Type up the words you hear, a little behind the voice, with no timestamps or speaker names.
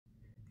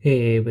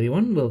Hey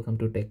everyone, welcome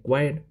to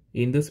TechWired.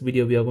 In this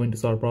video, we are going to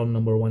solve problem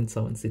number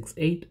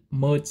 1768,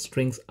 merge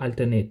strings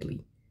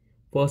alternately.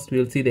 First,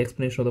 we'll see the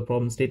explanation of the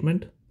problem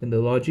statement, then the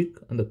logic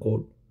and the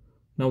code.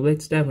 Now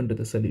let's dive into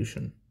the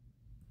solution.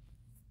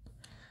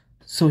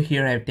 So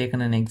here I've taken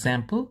an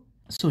example.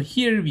 So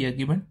here we are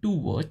given two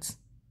words,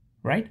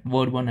 right?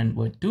 Word 1 and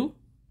word 2.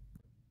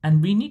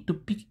 And we need to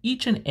pick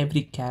each and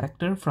every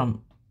character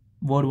from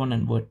word 1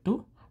 and word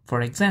 2.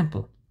 For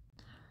example,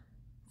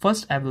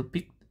 first I will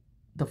pick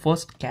the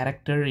first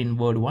character in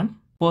word 1,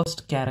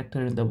 first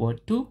character in the word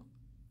 2.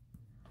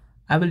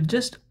 I will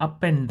just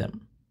append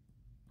them,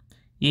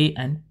 A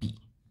and P,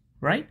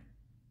 right?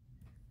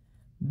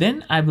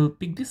 Then I will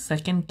pick the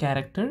second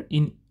character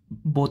in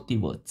both the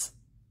words.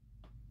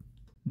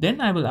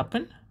 Then I will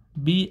append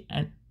B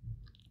and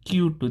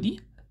Q to the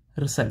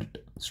result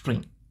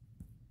string.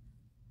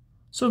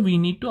 So we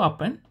need to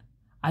append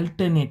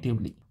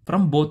alternatively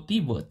from both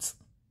the words,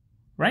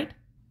 right?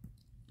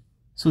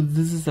 So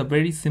this is a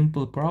very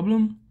simple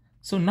problem.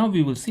 So now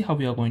we will see how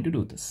we are going to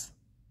do this.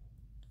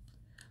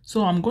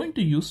 So I'm going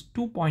to use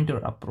two-pointer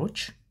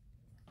approach,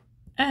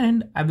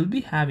 and I will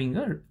be having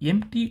a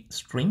empty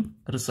string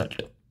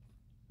result,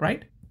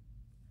 right?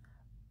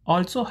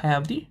 Also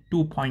have the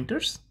two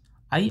pointers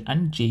I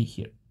and j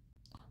here.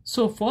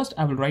 So first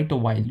I will write a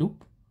while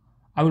loop.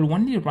 I will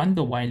only run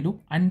the while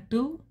loop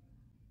until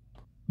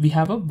we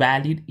have a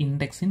valid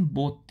index in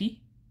both the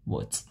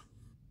words,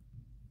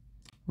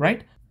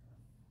 right?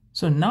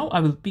 So now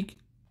I will pick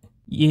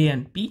A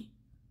and P.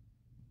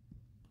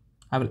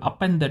 I will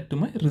append that to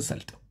my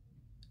result,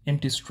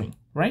 empty string,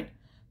 right?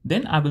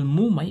 Then I will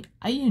move my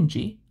I and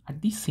j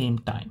at the same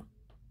time.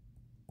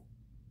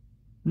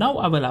 Now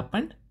I will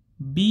append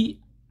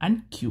B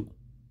and Q.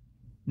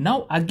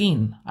 Now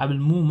again, I will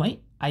move my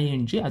I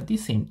and j at the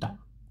same time.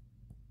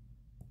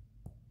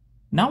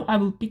 Now I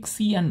will pick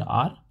C and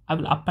R. I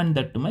will append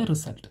that to my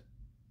result.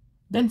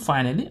 Then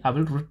finally, I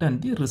will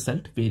return the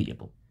result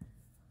variable.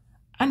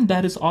 And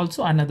there is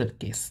also another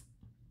case.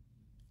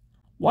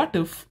 What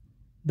if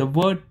the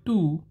word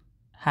 2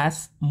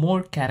 has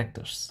more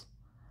characters,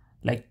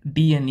 like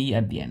D and E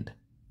at the end?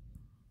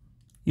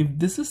 If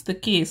this is the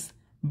case,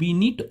 we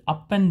need to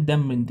append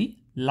them in the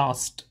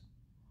last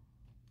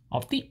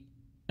of the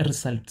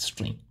result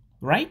string,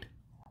 right?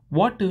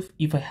 What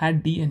if I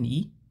had D and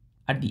E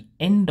at the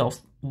end of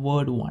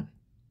word 1?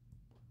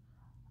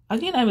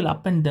 Again, I will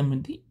append them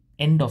in the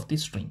end of the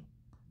string.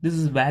 This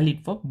is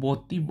valid for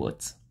both the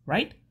words,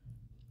 right?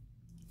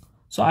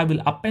 So I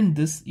will append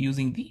this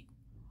using the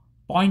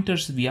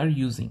pointers we are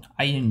using,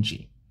 I and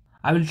j.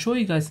 I will show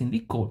you guys in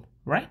the code,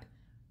 right?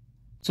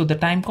 So the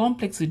time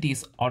complexity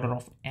is order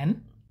of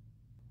n,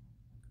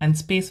 and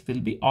space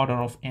will be order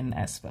of n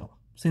as well,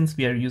 since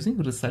we are using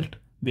result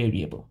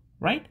variable,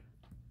 right?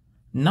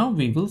 Now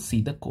we will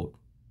see the code.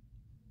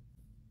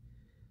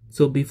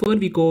 So before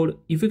we code,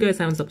 if you guys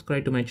haven't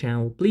subscribed to my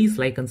channel, please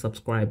like and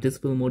subscribe.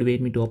 This will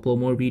motivate me to upload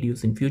more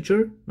videos in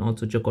future. And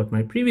also check out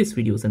my previous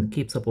videos and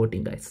keep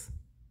supporting, guys.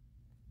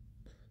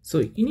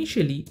 So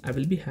initially I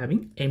will be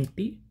having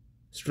empty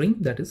string,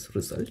 that is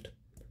result.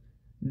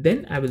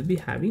 Then I will be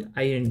having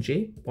I and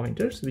j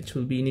pointers, which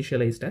will be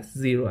initialized as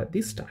 0 at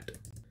the start.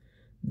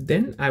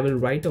 Then I will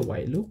write a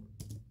while loop.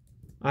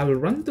 I will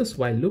run this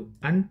while loop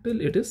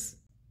until it is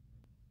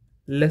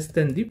less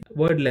than the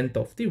word length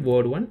of the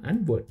word 1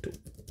 and word 2,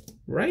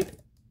 right?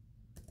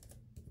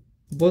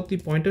 Both the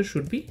pointers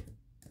should be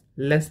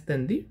less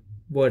than the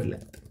word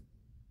length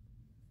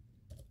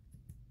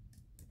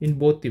in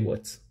both the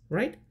words,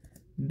 right?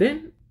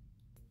 Then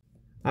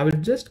I will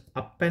just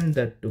append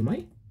that to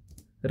my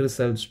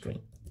result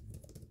string.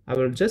 I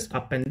will just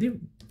append the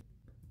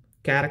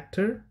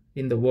character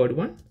in the word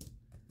 1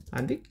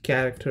 and the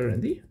character in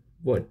the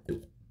word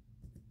 2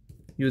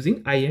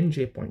 using I and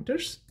j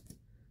pointers.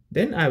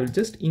 Then I will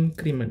just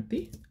increment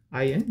the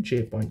I and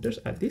j pointers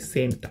at the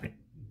same time.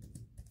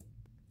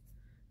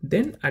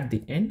 Then at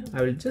the end,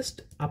 I will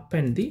just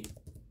append the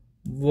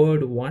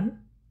word 1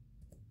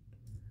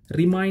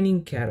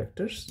 remaining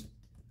characters,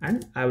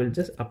 and I will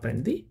just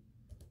append the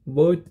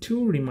word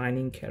 2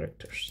 remaining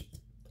characters.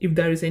 If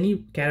there is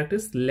any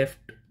characters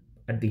left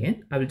at the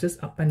end, I will just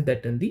append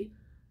that in the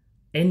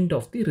end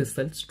of the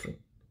result string,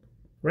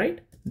 right?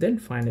 Then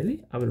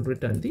finally, I will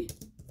return the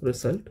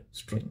result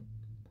string.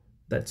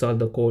 That's all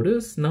the code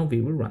is. Now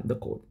we will run the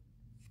code.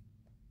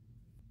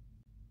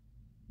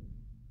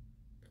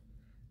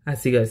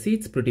 As you guys see,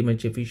 it's pretty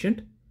much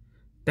efficient.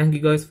 Thank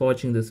you guys for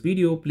watching this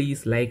video.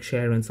 Please like,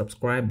 share and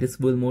subscribe. This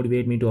will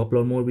motivate me to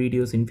upload more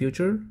videos in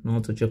future. And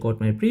also check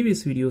out my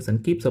previous videos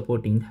and keep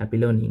supporting. Happy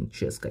learning.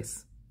 Cheers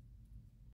guys.